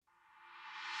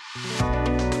Hey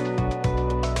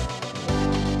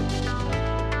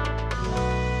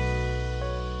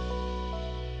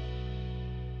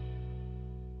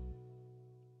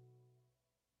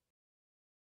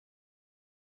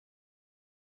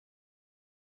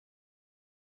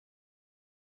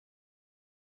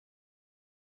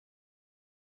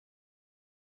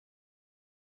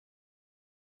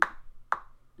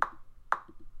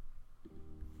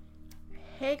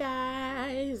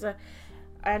guys,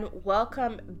 and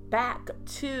welcome back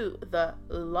to the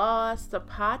Lost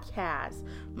Podcast.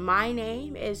 My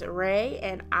name is Ray,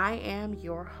 and I am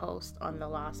your host on the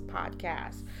Lost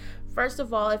Podcast. First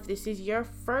of all, if this is your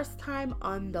first time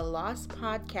on the Lost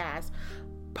Podcast,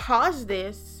 pause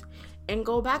this and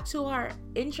go back to our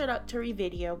introductory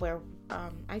video where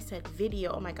I said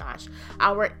video, oh my gosh,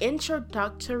 our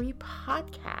introductory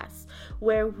podcast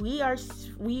where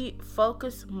we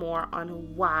focus more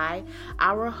on why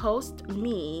our host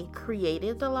me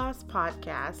created the Lost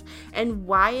Podcast and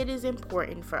why it is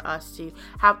important for us to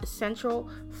have a central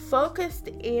focused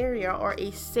area or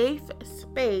a safe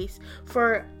space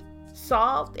for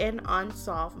solved and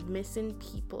unsolved missing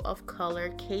people of color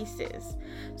cases.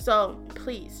 So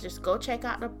please just go check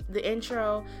out the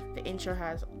intro. The intro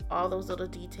has all those little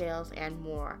details and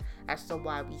more as to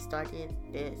why we started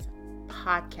this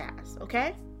podcast.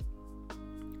 Okay,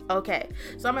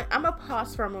 so I'm gonna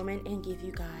pause for a moment and give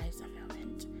you guys a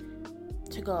moment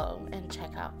to go and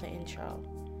check out the intro.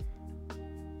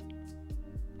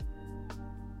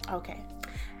 Okay.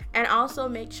 And also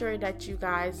make sure that you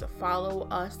guys follow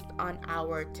us on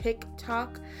our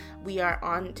TikTok. We are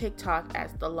on TikTok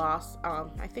as the Lost,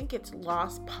 I think it's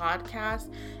Lost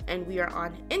Podcast. And we are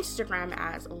on Instagram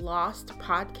as Lost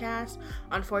Podcast.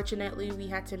 Unfortunately, we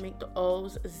had to make the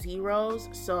O's zeros.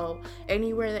 So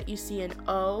anywhere that you see an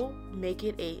O, make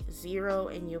it a 0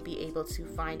 and you'll be able to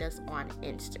find us on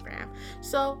Instagram.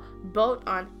 So both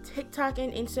on TikTok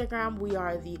and Instagram, we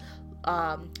are the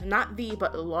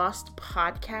but Lost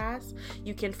Podcast.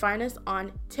 You can find us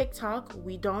on TikTok.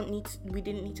 We didn't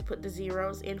need to put the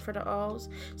zeros in for the O's.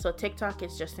 So TikTok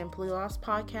is just simply Lost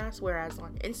Podcast, whereas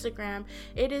on Instagram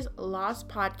it is Lost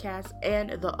Podcast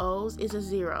and the O's is a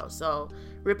 0. So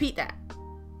repeat that.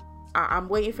 I'm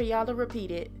waiting for y'all to repeat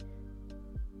it.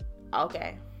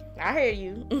 Okay, I hear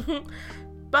you.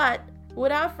 But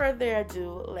without further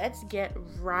ado, let's get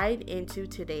right into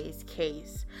today's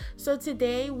case. So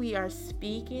today we are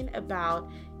speaking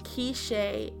about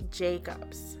Keeshae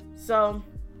Jacobs. So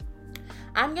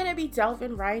I'm going to be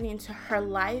delving right into her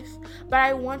life, but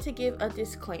I want to give a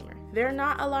disclaimer. There are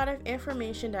not a lot of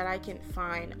information that I can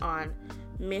find on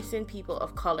missing people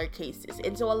of color cases,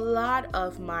 and so a lot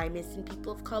of my missing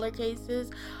people of color cases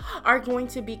are going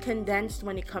to be condensed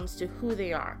when it comes to who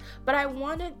they are. But I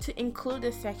wanted to include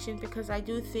this section because I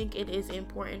do think it is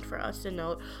important for us to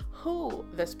note who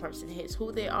this person is,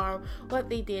 who they are, what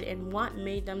they did, and what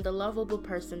made them the lovable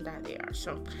person that they are.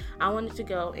 So I wanted to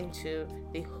go into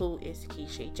the who is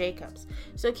Keeshae Jacobs.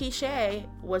 So Keeshae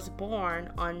was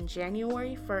born on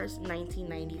January 1st,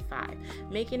 1995,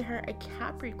 making her a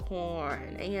Capricorn.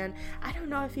 And I don't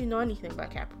know if you know anything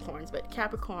about Capricorns, but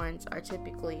Capricorns are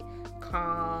typically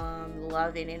calm,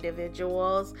 loving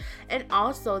individuals. And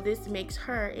also this makes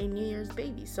her a New Year's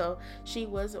baby. So she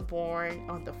was born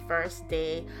on the first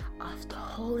day of the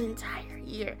whole entire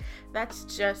year. That's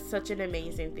just such an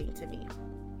amazing thing to me.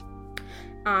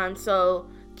 So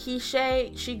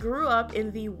Keeshae, she grew up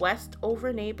in the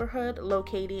Westover neighborhood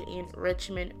located in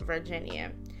Richmond,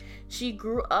 Virginia. She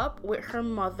grew up with her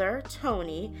mother,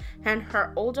 Toni, and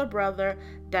her older brother,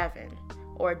 Devon,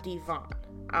 or Devon.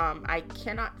 I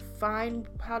cannot find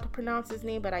how to pronounce his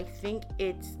name, but I think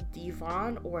it's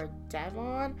Devon or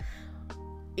Devon.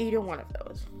 Either one of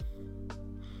those.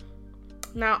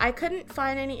 Now, I couldn't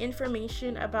find any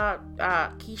information about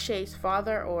Keeshae's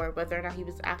father or whether or not he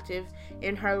was active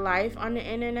in her life on the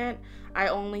internet. I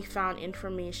only found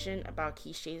information about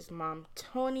Keeshae's mom,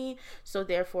 Toni, so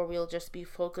therefore we'll just be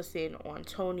focusing on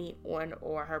Toni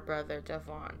or her brother,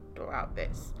 Devon, throughout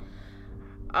this.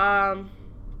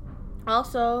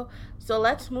 So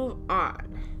let's move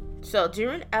on. So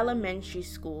during elementary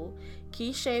school,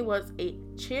 Keeshae was a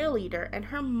cheerleader and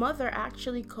her mother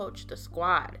actually coached the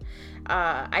squad.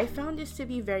 I found this to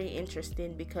be very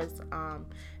interesting because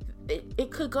it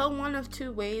could go one of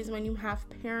two ways when you have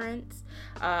parents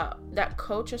that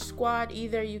coach a squad.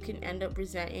 Either you can end up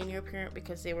resenting your parent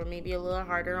because they were maybe a little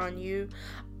harder on you,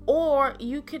 or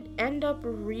you could end up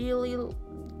really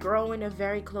growing a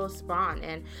very close bond.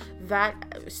 And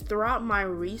that throughout my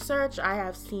research, I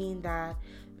have seen that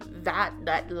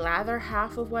that latter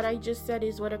half of what I just said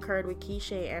is what occurred with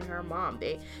Keeshae and her mom.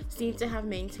 They seem to have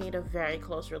maintained a very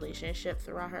close relationship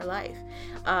throughout her life.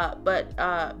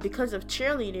 But because of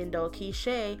cheerleading, though,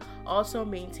 Keeshae also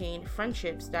maintained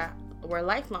friendships that were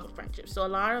lifelong friendships. So a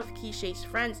lot of Keeshae's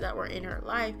friends that were in her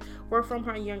life were from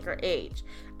her younger age.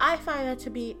 I find that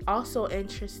to be also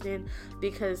interesting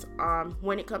because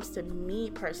when it comes to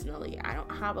me personally, I don't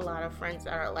have a lot of friends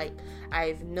that are like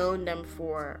I've known them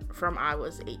from I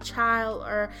was a child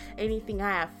or anything. I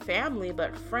have family,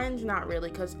 but friends not really,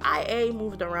 because I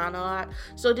moved around a lot.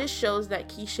 So this shows that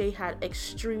Keeshae had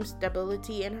extreme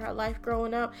stability in her life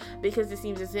growing up, because it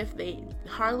seems as if they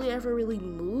hardly ever really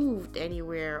moved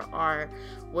anywhere or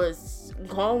was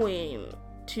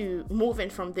moving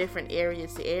from different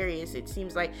areas to areas. It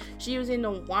seems like she was in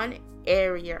the one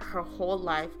area her whole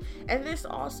life, and this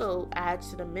also adds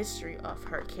to the mystery of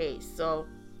her case. So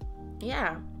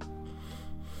yeah.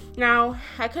 Now,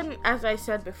 as I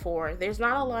said before, there's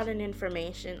not a lot of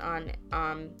information on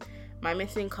my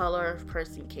missing color of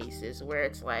person cases, where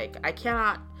it's like I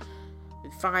cannot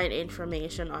find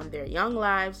information on their young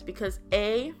lives, because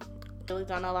really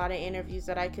done a lot of interviews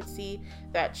that I could see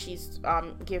that she's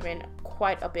given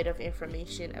quite a bit of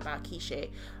information about Keeshae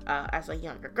as a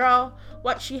younger girl.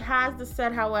 What she has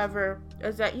said, however,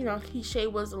 is that,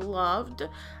 Keeshae was loved.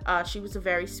 She was a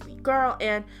very sweet girl,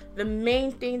 and the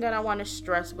main thing that I want to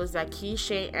stress was that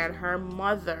Keeshae and her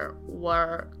mother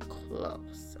were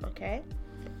close, okay?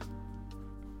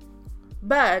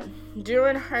 But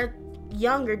during her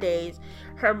younger days,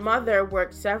 her mother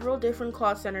worked several different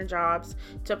call center jobs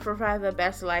to provide the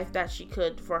best life that she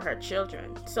could for her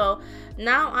children. So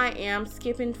now I am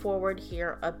skipping forward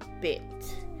here a bit.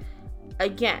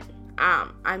 Again,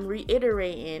 I'm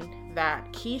reiterating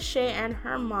that Keeshae and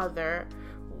her mother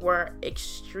were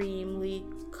extremely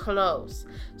close.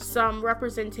 Some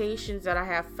representations that I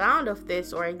have found of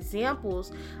this, or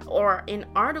examples, or in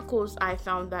articles, I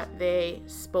found that they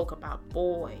spoke about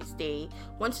boys. They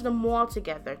went to the mall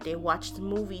together. They watched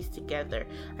movies together.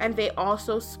 And they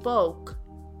also spoke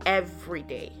every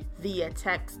day via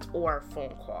text or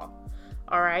phone call.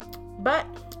 Alright? But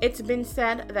it's been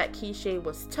said that Keeshae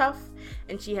was tough,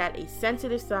 and she had a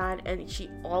sensitive side, and she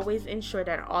always ensured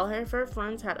that all of her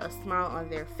friends had a smile on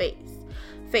their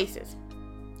faces.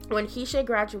 When Keeshae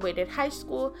graduated high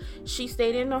school, she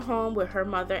stayed in the home with her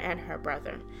mother and her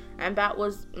brother. And that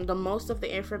was the most of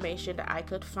the information that I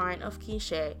could find of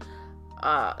Keeshae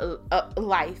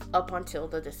life up until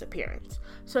the disappearance.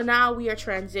 So now we are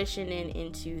transitioning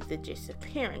into the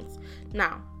disappearance.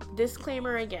 Now,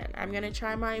 disclaimer again, I'm gonna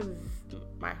try my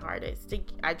hardest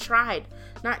I tried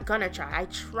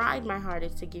my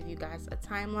hardest to give you guys a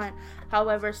timeline.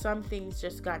 However, some things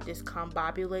just got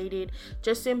discombobulated,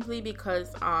 just simply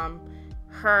because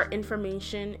her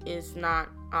information is not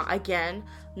a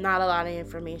lot of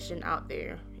information out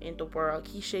there in the world.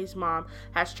 Keeshae's mom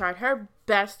has tried her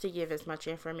best to give as much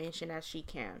information as she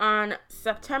can. On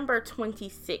September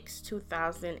 26,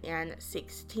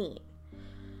 2016,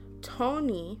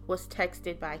 Tony was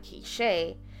texted by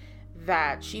Keeshae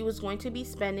that she was going to be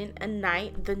spending the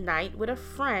night with a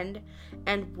friend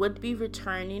and would be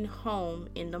returning home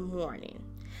in the morning,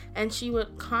 and she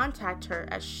would contact her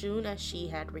as soon as she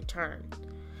had returned.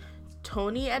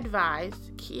 Tony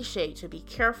advised Keeshae to be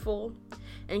careful,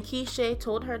 and Keeshae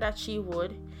told her that she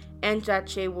would, and that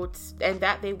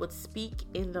they would speak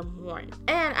in the morning.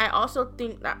 And I also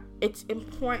think that it's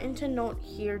important to note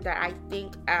here that I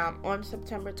think on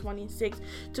September 26,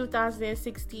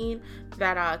 2016,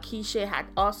 that Keeshae had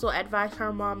also advised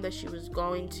her mom that she was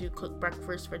going to cook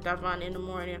breakfast for Devon in the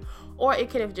morning, or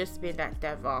it could have just been that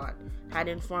Devon had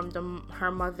informed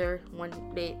her mother when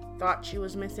they thought she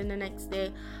was missing the next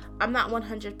day. I'm not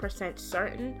 100%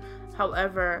 certain.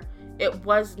 However, it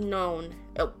was known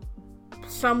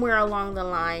somewhere along the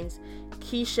lines,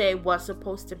 Keeshae was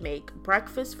supposed to make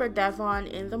breakfast for Devon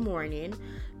in the morning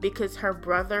because her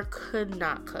brother could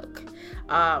not cook.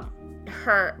 But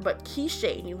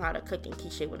Keeshae knew how to cook, and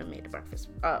Keeshae would have made the breakfast.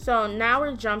 So now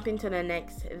we're jumping to the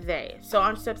next day. So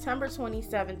on September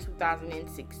 27,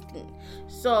 2016.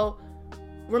 So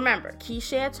remember,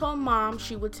 Keeshae had told mom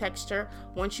she would text her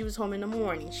when she was home in the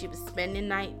morning. She was spending the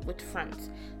night with friends.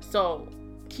 So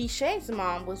Keeshae's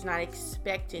mom was not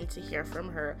expecting to hear from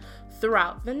her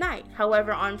throughout the night.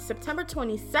 However, on September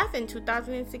 27,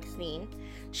 2016,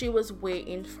 she was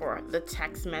waiting for the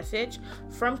text message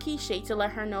from Keeshae to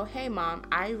let her know, "Hey mom,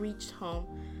 I reached home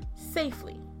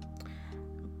safely."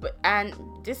 And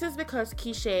this is because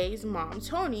Keeshae's mom,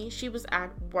 Tony, she was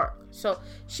at work. So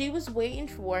she was waiting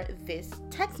for this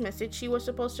text message she was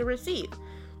supposed to receive.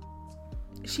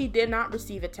 She did not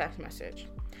receive a text message.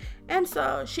 And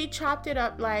so she chopped it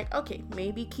up like, okay,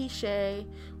 maybe Keeshae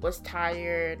was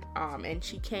tired, and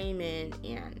she came in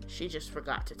and she just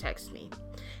forgot to text me.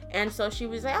 And so she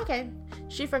was like, okay,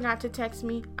 she forgot to text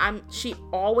me. She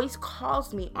always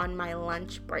calls me on my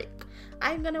lunch break.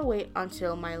 I'm gonna wait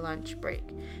until my lunch break.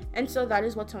 And so that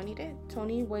is what Toni did.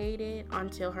 Toni waited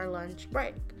until her lunch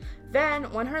break.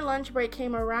 Then when her lunch break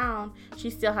came around, she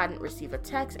still hadn't received a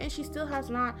text, and she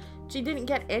didn't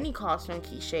get any calls from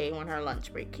Keeshae when her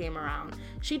lunch break came around.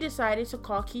 She decided to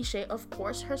call Keeshae, of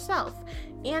course, herself.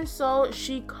 And so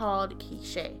she called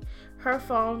Keeshae. Her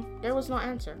phone, there was no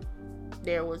answer.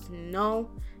 There was no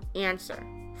answer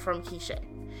from Keeshae.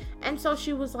 And so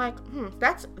she was like,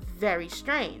 that's very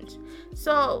strange.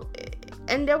 So,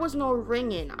 and there was no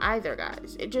ringing either,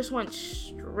 guys. It just went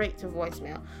straight to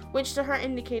voicemail, which to her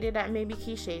indicated that maybe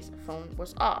Keeshae's phone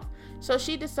was off. So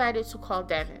she decided to call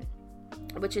Devin,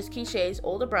 which is Keeshae's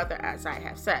older brother, as I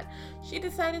have said. She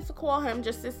decided to call him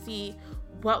just to see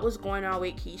what was going on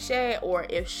with Keeshae, or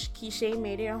if Keeshae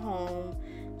made it home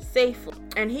safely.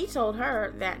 And he told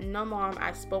her that, no, mom,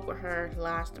 I spoke with her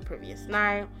the previous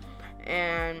night,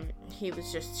 and she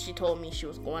told me she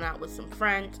was going out with some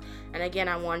friends. And again,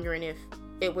 I'm wondering if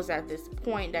it was at this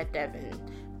point that Devin,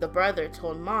 the brother,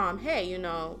 told mom, hey,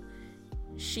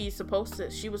 she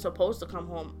was supposed to come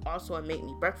home also and make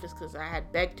me breakfast because I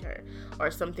had begged her, or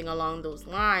something along those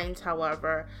lines.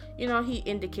 However, he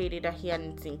indicated that he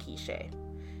hadn't seen Keeshae,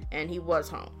 and he was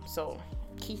home, so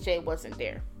Keeshae wasn't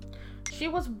there. She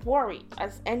was worried,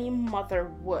 as any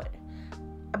mother would,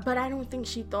 but I don't think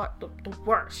she thought the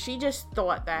worst. She just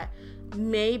thought that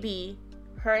maybe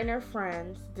her and her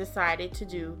friends decided to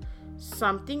do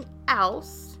something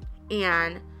else,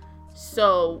 and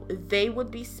so they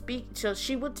would be so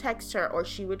she would text her, or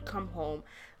she would come home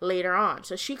later on.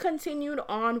 So she continued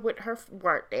on with her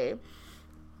workday.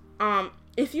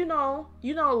 If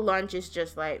lunch is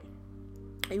just like,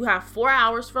 you have 4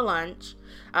 hours for lunch.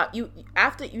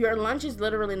 After your lunch is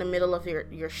literally in the middle of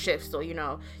your shift, so you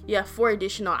have 4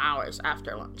 additional hours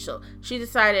after lunch. So she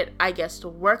decided, I guess, to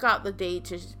work out the day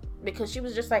because she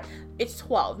was just like, it's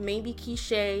 12. Maybe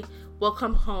Keeshae will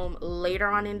come home later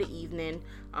on in the evening.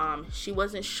 She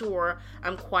wasn't sure.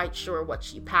 I'm quite sure what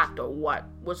she packed or what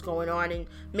was going on, and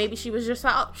maybe she was just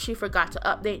like, she forgot to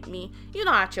update me.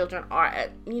 How children are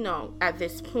at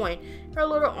this point. They're a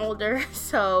little older,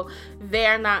 so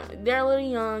they're a little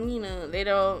young.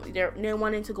 They're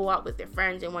wanting to go out with their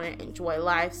friends. They want to enjoy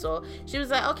life. So she was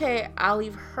like, okay, I'll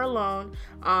leave her alone.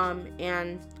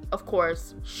 And of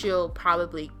course, she'll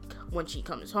probably, when she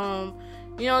comes home,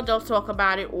 they'll talk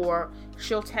about it, or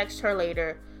she'll text her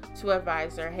later to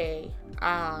advise her, hey,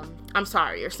 I'm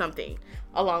sorry, or something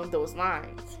along those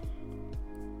lines.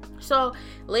 So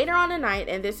later on the night,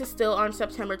 and this is still on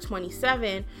September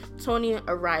 27, Toni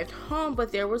arrived home,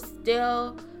 but there was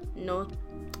still no,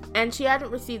 and she hadn't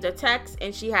received a text,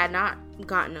 and she had not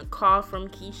gotten a call from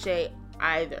Keeshae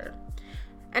either.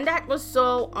 And that was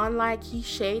so unlike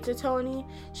Keeshae to Toni.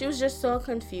 She was just so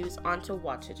confused onto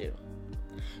what to do.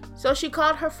 So she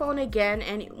called her phone again,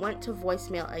 and it went to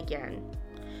voicemail again.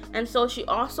 And so she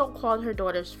also called her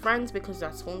daughter's friends, because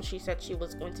that's whom she said she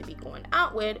was going to be going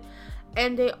out with,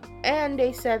 and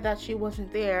they said that she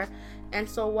wasn't there. And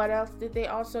so what else did they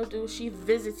also do? She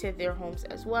visited their homes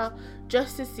as well,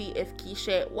 just to see if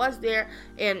Keeshae was there,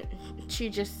 and she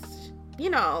just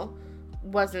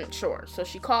wasn't sure. So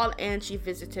she called and she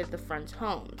visited the friends'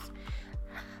 homes.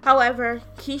 However,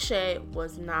 Keeshae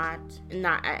was not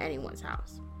at anyone's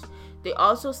house. They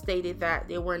also stated that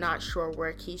they were not sure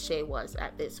where Keeshae was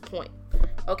at this point.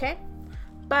 Okay?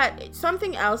 But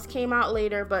something else came out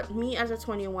later, but me as a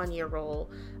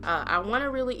 21-year-old, I want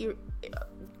to really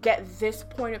get this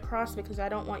point across, because I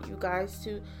don't want you guys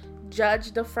to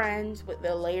judge the friends with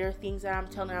the later things that I'm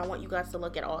telling. I want you guys to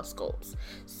look at all scopes.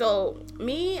 So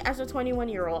me as a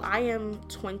 21-year-old, I am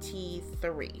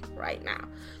 23 right now.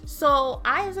 So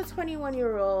I, as a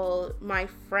 21-year-old, my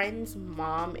friend's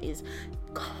mom is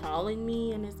calling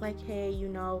me and is like, hey,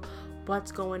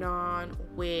 what's going on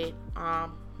with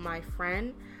my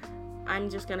friend?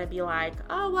 I'm just gonna be like,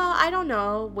 oh, well, I don't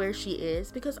know where she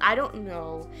is, because I don't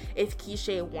know if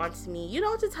Keeshae wants me,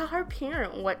 to tell her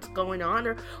parent what's going on,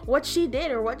 or what she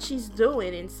did, or what she's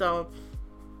doing. And so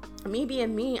me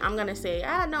being me, I'm gonna say,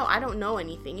 no, I don't know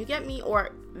anything. You get me?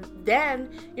 Or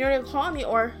then, they call me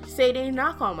or say they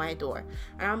knock on my door.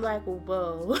 And I'm like,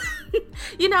 whoa,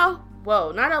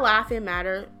 whoa, not a laughing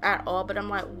matter at all, but I'm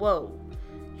like, whoa,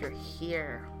 you're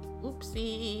here.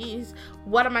 Oopsies.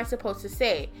 What am I supposed to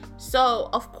say?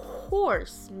 So, of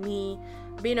course, me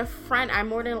being a friend, I'm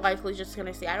more than likely just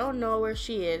gonna say I don't know where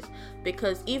she is,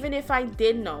 because even if I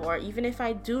did know, or even if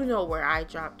I do know where I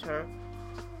dropped her,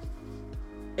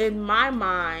 in my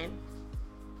mind,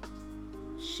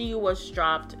 she was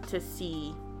dropped to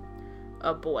see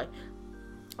a boy.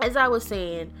 As I was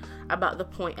saying about the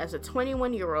point, as a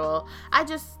 21-year-old, I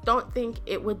just don't think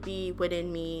it would be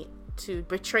within me to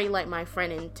betray like my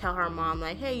friend and tell her mom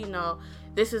like, hey, you know,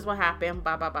 this is what happened,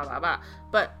 blah, blah, blah, blah, blah.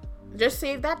 But just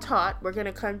save that thought. We're going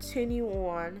to continue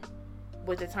on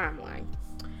with the timeline.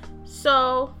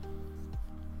 So,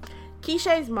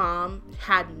 Keeshae's mom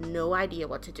had no idea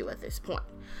what to do at this point.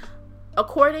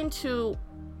 According to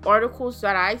articles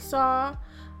that I saw,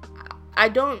 I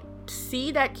don't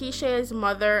see that Keeshae's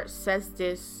mother says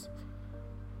this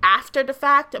after the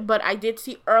fact, but I did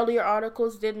see earlier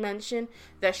articles did mention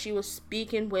that she was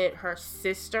speaking with her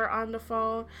sister on the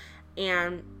phone,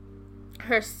 and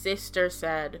her sister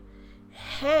said,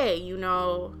 hey, you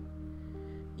know,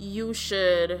 you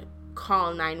should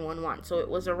call 911. So it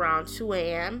was around 2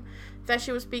 a.m. that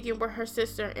she was speaking with her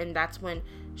sister, and that's when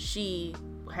she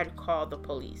had called the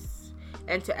police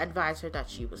and to advise her that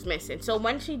she was missing. So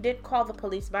when she did call the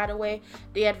police, by the way,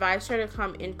 they advised her to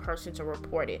come in person to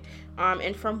report it.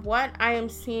 And from what I am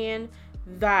seeing,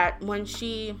 that when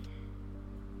she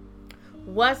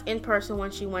was in person,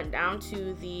 when she went down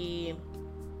to the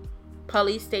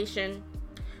police station,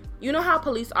 you know how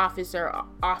police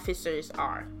officers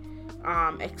are,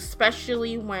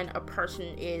 especially when a person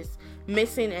is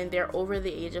missing and they're over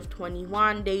the age of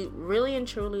 21, they really and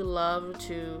truly love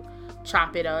to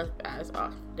chop it up as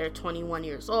they're 21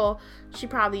 years old. She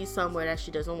probably is somewhere that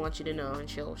she doesn't want you to know, and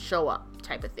she'll show up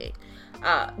type of thing.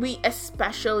 We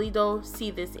especially though see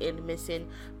this in missing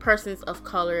persons of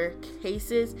color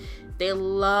cases. They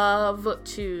love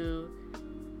to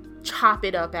chop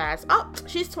it up as, oh,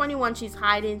 she's 21, she's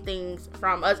hiding things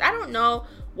from us. I don't know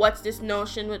what's this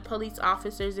notion with police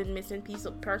officers and missing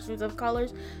persons of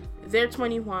colors. They're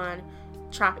 21,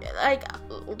 chop it. Like,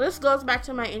 this goes back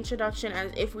to my introduction,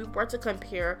 as if we were to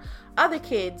compare other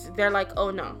kids, they're like, oh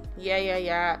no,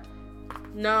 yeah,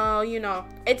 no, you know,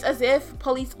 it's as if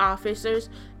police officers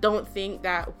don't think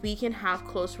that we can have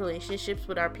close relationships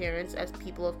with our parents as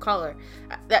people of color.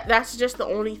 That's just the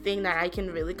only thing that I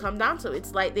can really come down to.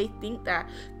 It's like they think that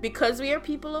because we are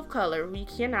people of color, we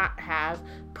cannot have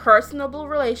personable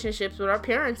relationships with our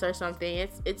parents or something.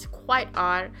 It's quite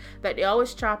odd that they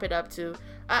always chop it up to,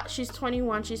 she's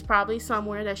 21, she's probably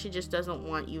somewhere that she just doesn't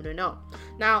want you to know.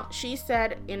 Now, she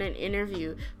said in an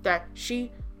interview that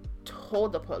she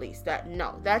told the police that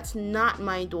no, that's not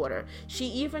my daughter. She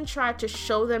even tried to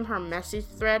show them her message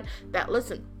thread that,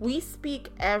 listen, we speak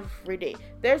every day.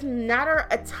 There's never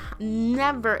a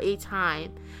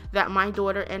time that my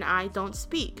daughter and I don't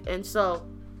speak. And so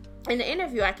in the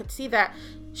interview, I could see that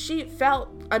she felt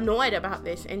annoyed about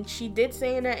this, and she did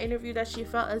say in that interview that she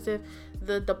felt as if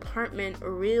the department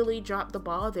really dropped the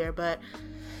ball there, but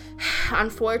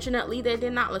unfortunately they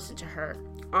did not listen to her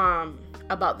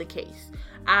about the case.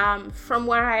 From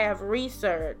what I have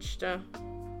researched,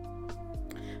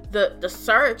 the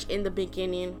search in the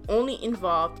beginning only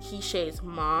involved Keeshae's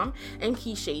mom and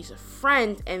Keeshae's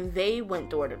friends, and they went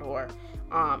door to door,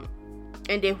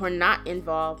 and they were not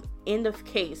involved in the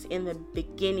case in the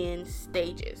beginning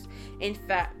stages. In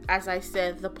fact, as I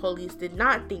said, the police did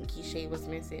not think Keeshae was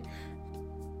missing.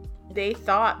 They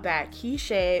thought that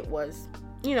Keeshae was,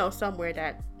 you know, somewhere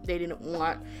that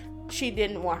she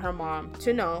didn't want her mom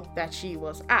to know that she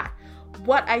was at.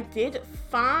 What I did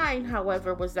find,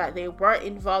 however, was that they were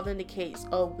involved in the case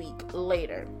a week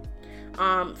later.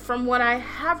 From what I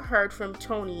have heard from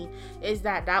Tony, is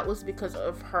that was because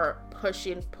of her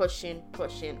pushing.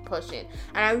 And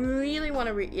I really want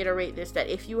to reiterate this, that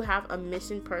if you have a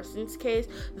missing persons case,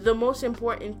 the most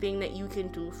important thing that you can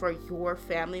do for your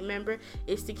family member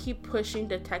is to keep pushing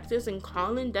detectives and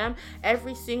calling them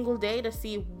every single day to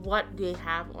see what they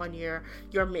have on your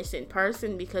missing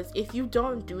person, because if you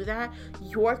don't do that,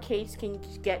 your case can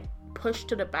get pushed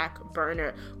to the back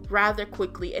burner rather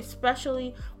quickly,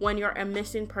 especially when you're a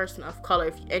missing person of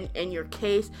color and your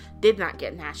case did not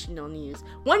get national news.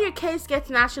 When your case gets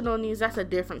national news, that's a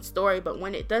different story, but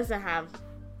when it doesn't have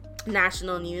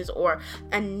national news or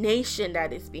a nation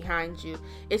that is behind you,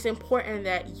 it's important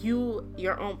that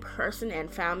your own person and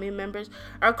family members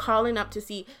are calling up to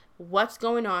see what's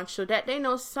going on, so that they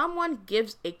know someone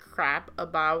gives a crap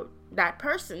about that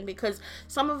person, because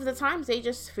some of the times they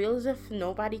just feel as if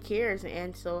nobody cares,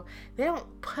 and so they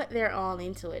don't put their all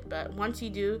into it. But once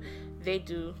you do, they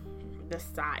do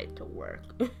decide to work.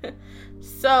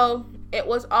 So it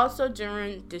was also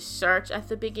during the search at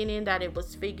the beginning that it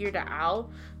was figured out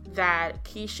that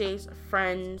Keeshae's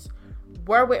friends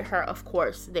were with her. Of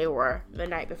course, they were the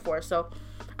night before. So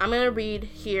I'm going to read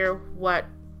here what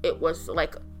it was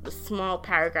like, the small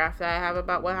paragraph that I have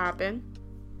about what happened.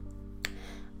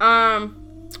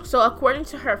 So according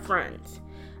to her friends,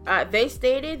 they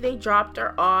stated they dropped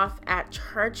her off at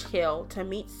Churchill to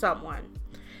meet someone,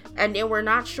 and they were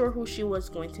not sure who she was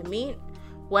going to meet.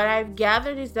 What I've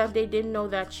gathered is that they didn't know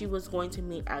that she was going to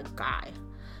meet a guy.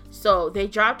 So they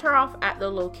dropped her off at the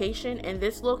location, and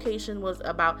this location was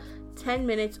about 10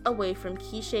 minutes away from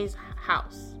Keeshae's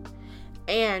house.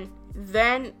 And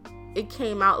then it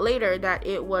came out later that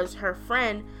it was her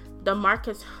friend,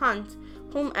 DeMarcus Hunt,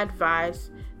 whom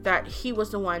advised that he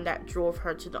was the one that drove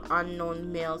her to the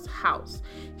unknown male's house.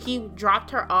 He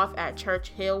dropped her off at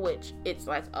Churchill, which it's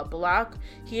like a block.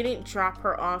 He didn't drop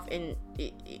her off in...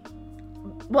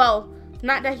 well,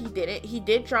 not that he didn't. He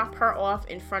did drop her off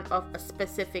in front of a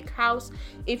specific house.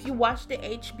 If you watch the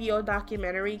HBO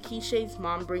documentary, Keeshae's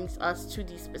mom brings us to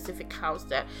the specific house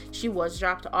that she was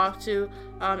dropped off to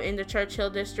in the Churchill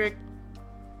district.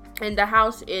 And the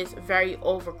house is very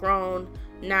overgrown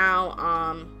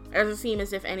now. It doesn't seem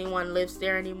as if anyone lives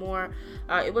there anymore.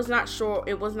 It was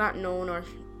not known, or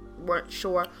weren't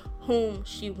sure whom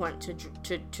she went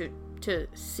to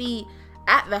see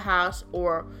at the house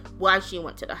or why she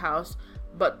went to the house.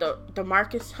 But the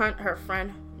Marcus Hunt, her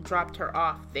friend, dropped her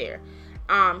off there.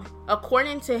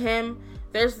 According to him,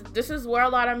 this is where a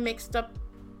lot of mixed up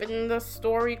in the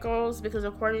story goes, because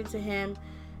according to him,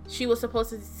 she was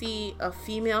supposed to see a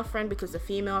female friend because the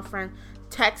female friend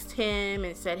texted him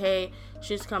and said, hey,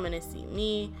 she's coming to see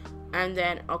me. And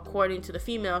then according to the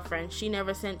female friend, she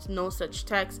never sent no such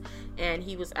text, and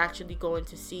he was actually going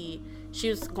to see, she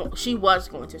was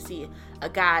going to see a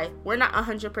guy. We're not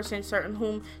 100% certain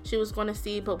whom she was going to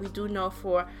see, but we do know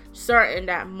for certain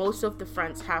that most of the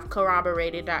friends have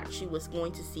corroborated that she was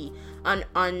going to see an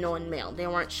unknown male. They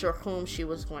weren't sure whom she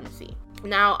was going to see.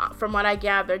 Now, from what I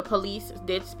gathered, police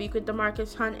did speak with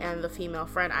DeMarcus Hunt and the female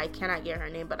friend. I cannot get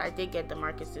her name, but I did get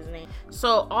DeMarcus's name.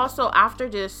 So also after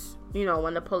this,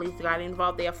 when the police got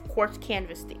involved, they of course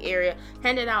canvassed the area,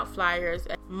 handed out flyers.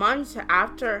 Months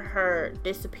after her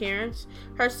disappearance,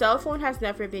 her cell phone has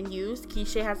never been used.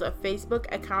 Keeshae has a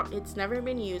Facebook account, it's never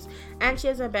been used, and she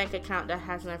has a bank account that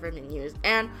has never been used,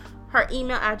 and her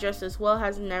email address as well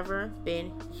has never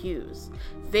been used.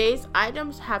 These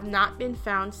items have not been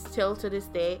found still to this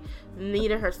day.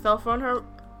 Neither her cell phone,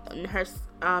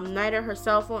 neither her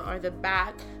cell phone or the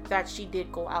bag that she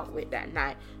did go out with that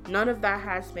night. None of that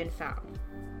has been found.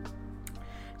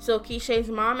 So Keeshae's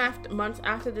mom, months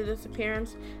after the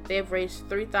disappearance, they have raised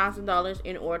 $3,000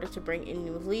 in order to bring in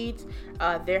new leads.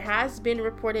 There has been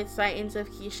reported sightings of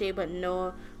Keeshae,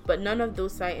 but none of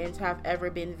those sightings have ever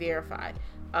been verified.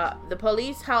 The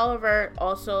police, however,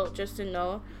 also, just to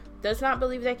know, does not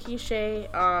believe that Keeshae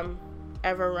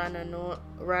ever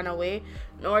ran away,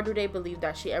 nor do they believe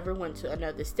that she ever went to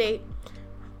another state.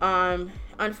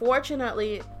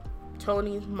 Unfortunately,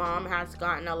 Tony's mom has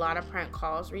gotten a lot of prank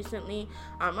calls recently.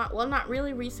 Well, not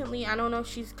really recently. I don't know if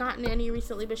she's gotten any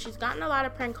recently, but she's gotten a lot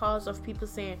of prank calls of people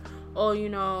saying, oh,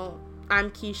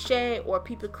 I'm Keeshae, or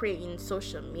people creating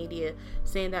social media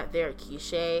saying that they're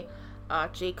Keeshae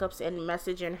Jacobs and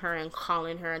messaging her and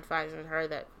calling her, advising her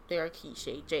that they're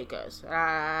Keeshae Jacobs.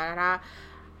 I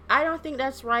don't think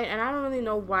that's right, and I don't really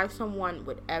know why someone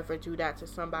would ever do that to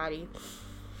somebody.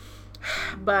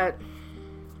 But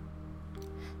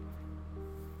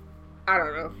I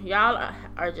don't know. Y'all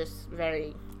are just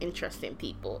very interesting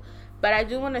people. But I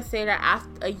do want to say that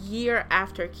a year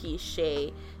after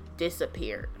Keeshae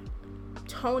disappeared,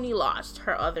 Tony lost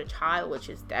her other child, which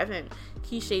is Devin,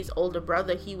 Keeshae's older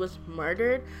brother. He was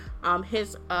murdered.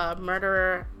 His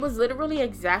murderer was literally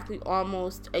exactly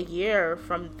almost a year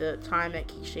from the time that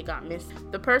Keeshae got missing.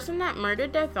 The person that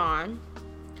murdered Devon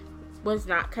was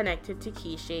not connected to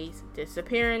Keeshae's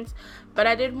disappearance, but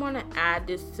I did want to add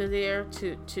this to there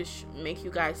to make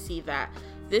you guys see that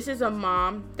this is a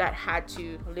mom that had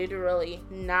to literally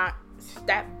not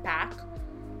step back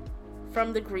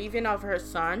from the grieving of her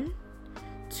son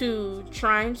to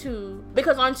trying to,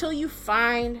 because until you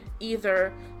find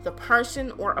either the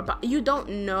person or you don't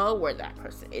know where that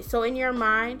person is. So in your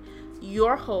mind,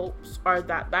 your hopes are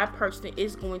that that person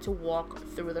is going to walk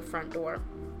through the front door.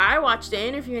 I watched the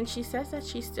interview and she says that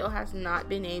she still has not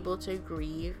been able to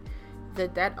grieve the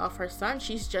death of her son.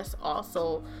 She's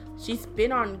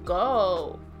been on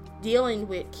go dealing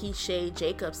with Keeshae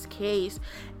Jacobs' case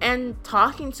and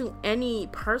talking to any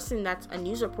person that's a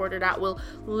news reporter that will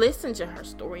listen to her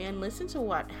story and listen to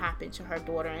what happened to her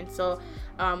daughter. And so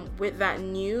with that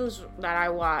news that I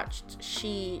watched,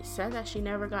 she said that she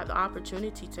never got the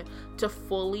opportunity to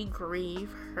fully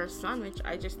grieve her son, which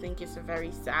I just think is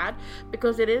very sad,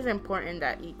 because it is important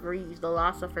that he grieves the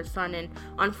loss of her son. And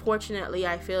unfortunately,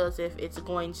 I feel as if it's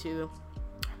going to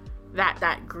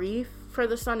that grief for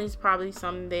the son is probably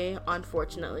someday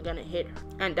unfortunately gonna hit her.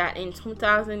 And that in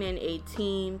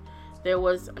 2018 there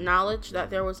was knowledge that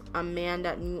there was a man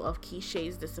that knew of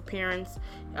Keeshae's disappearance.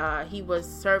 He was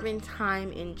serving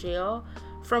time in jail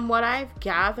from what I've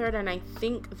gathered, and I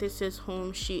think this is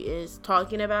whom she is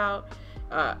talking about.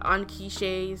 On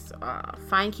Keeshae's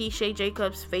Find Keeshae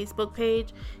Jacobs Facebook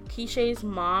page, Keeshae's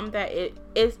mom, that it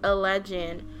is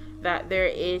alleging that there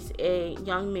is a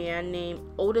young man named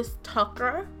Otis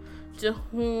Tucker to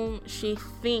whom she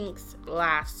thinks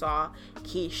last saw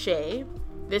Keeshae.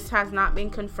 This has not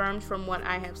been confirmed from what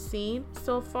I have seen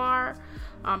so far,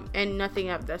 and nothing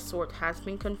of that sort has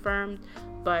been confirmed,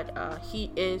 but he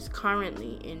is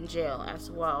currently in jail as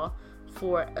well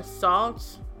for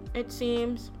assault, it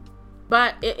seems.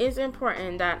 But it is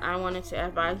important that I wanted to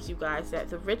advise you guys that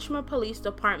the Richmond Police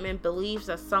Department believes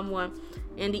that someone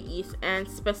in the East End,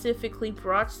 specifically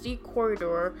Broad Street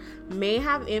Corridor, may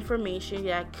have information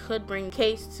that could bring the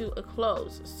case to a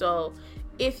close. So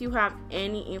if you have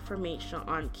any information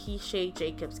on Keeshae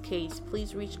Jacobs' case,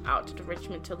 please reach out to the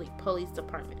Richmond Police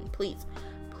Department. Please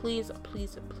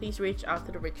reach out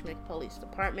to the Richmond Police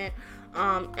Department.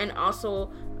 And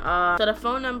also to the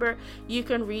phone number you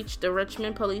can reach the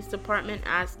Richmond Police Department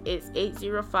as is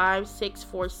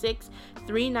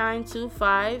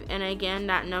 805-646-3925, and again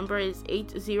that number is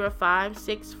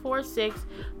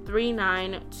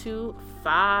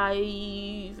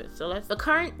 805-646-3925. So that's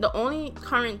the only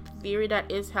current theory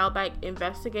that is held by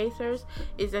investigators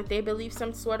is that they believe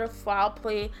some sort of foul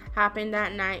play happened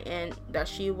that night and that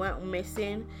she went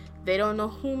missing. They don't know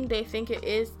whom they think it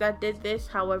is that did this.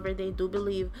 However, they do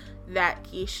believe that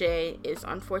Keeshae is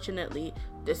unfortunately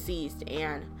deceased,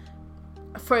 and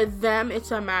for them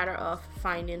it's a matter of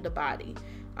finding the body.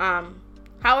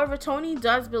 However, Tony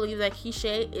does believe that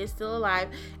Keeshae is still alive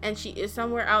and she is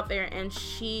somewhere out there, and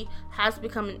she has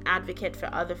become an advocate for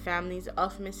other families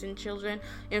of missing children.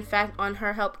 In fact, on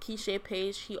her Help Keeshae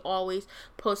page, she always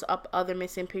posts up other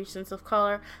missing persons of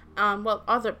color.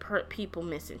 Other people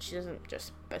missing. She doesn't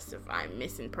just specify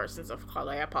missing persons of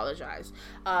color. I apologize.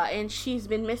 And she's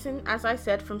been missing, as I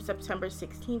said, from September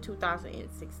 16,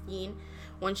 2016.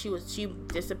 When she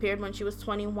disappeared when she was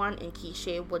 21, and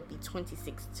Keeshae would be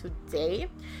 26 today.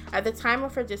 At the time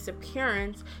of her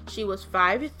disappearance, she was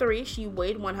 5'3". She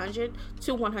weighed 100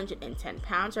 to 110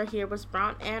 pounds. Her hair was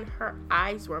brown and her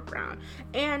eyes were brown.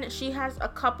 And she has a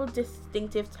couple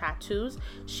distinctive tattoos.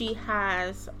 She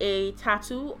has a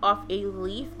tattoo of a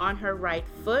leaf on her right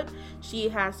foot. She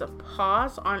has a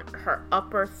pause on her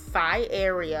upper thigh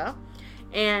area.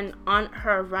 And on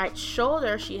her right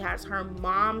shoulder, she has her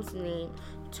mom's name,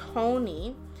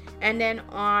 Tony. And then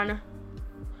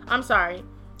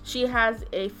she has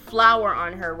a flower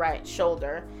on her right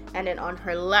shoulder. And then on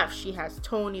her left, she has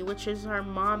Tony, which is her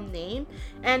mom's name.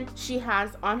 And she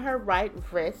has on her right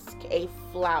wrist a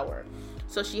flower.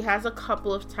 So she has a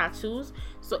couple of tattoos.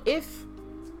 So if,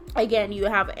 again, you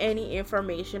have any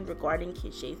information regarding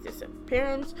Keeshae's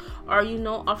disappearance or you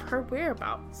know of her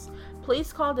whereabouts,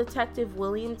 please call Detective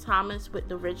William Thomas with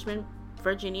the Richmond,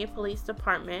 Virginia Police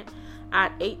Department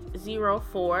at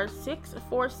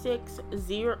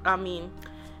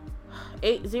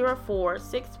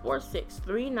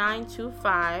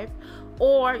 804-646-3925,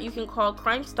 or you can call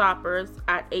Crime Stoppers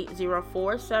at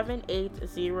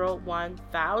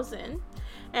 804-780-1000,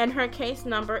 and her case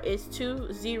number is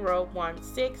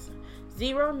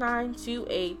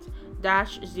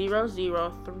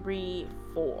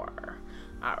 2016-0928-0034.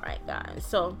 All right, guys.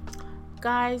 So,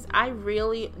 guys, I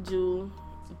really do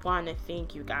want to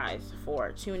thank you guys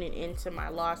for tuning into my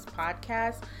Lost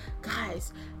podcast.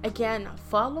 Guys, again,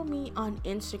 follow me on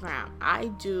Instagram.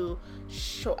 I'm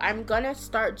gonna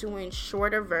start doing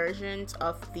shorter versions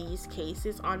of these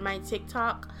cases on my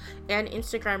TikTok and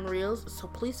Instagram Reels, so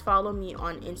please follow me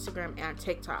on Instagram and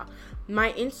TikTok.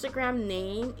 My Instagram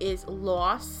name is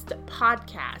Lost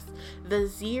Podcast. The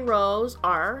zeros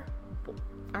are,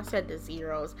 I said the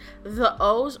zeros. The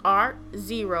O's are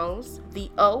zeros. The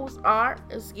O's are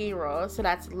zeros. So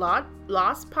that's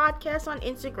Lost Podcast on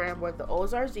Instagram, where the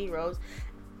O's are zeros.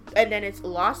 And then it's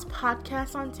Lost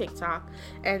Podcast on TikTok.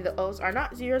 And the O's are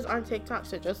not zeros on TikTok,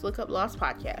 so just look up Lost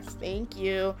Podcast. Thank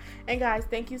you. And guys,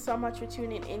 thank you so much for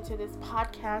tuning into this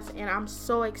podcast. And I'm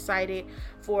so excited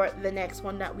for the next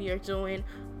one that we are doing.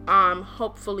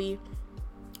 Hopefully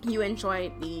you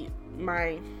enjoyed me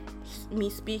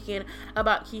speaking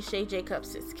about Keeshae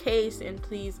Jacobs' case. And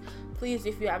please,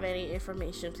 if you have any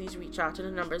information, please reach out to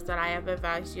the numbers that I have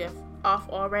advised you of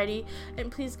already.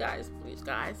 And please guys, please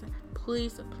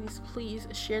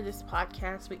share this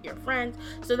podcast with your friends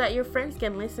so that your friends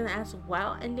can listen as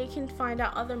well, and they can find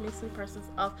out other missing persons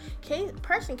of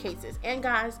person cases. And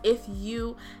guys, if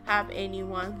you have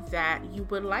anyone that you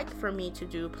would like for me to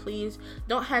do, please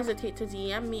don't hesitate to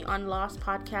DM me on Lost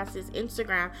Podcast's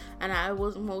Instagram, and I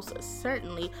will most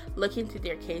certainly look into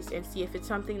their case and see if it's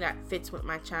something that fits with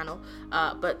my channel,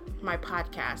 but my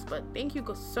podcast. But thank you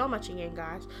so much again,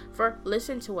 guys, for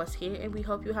listening to us here, and we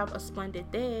hope you have a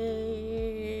splendid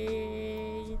day.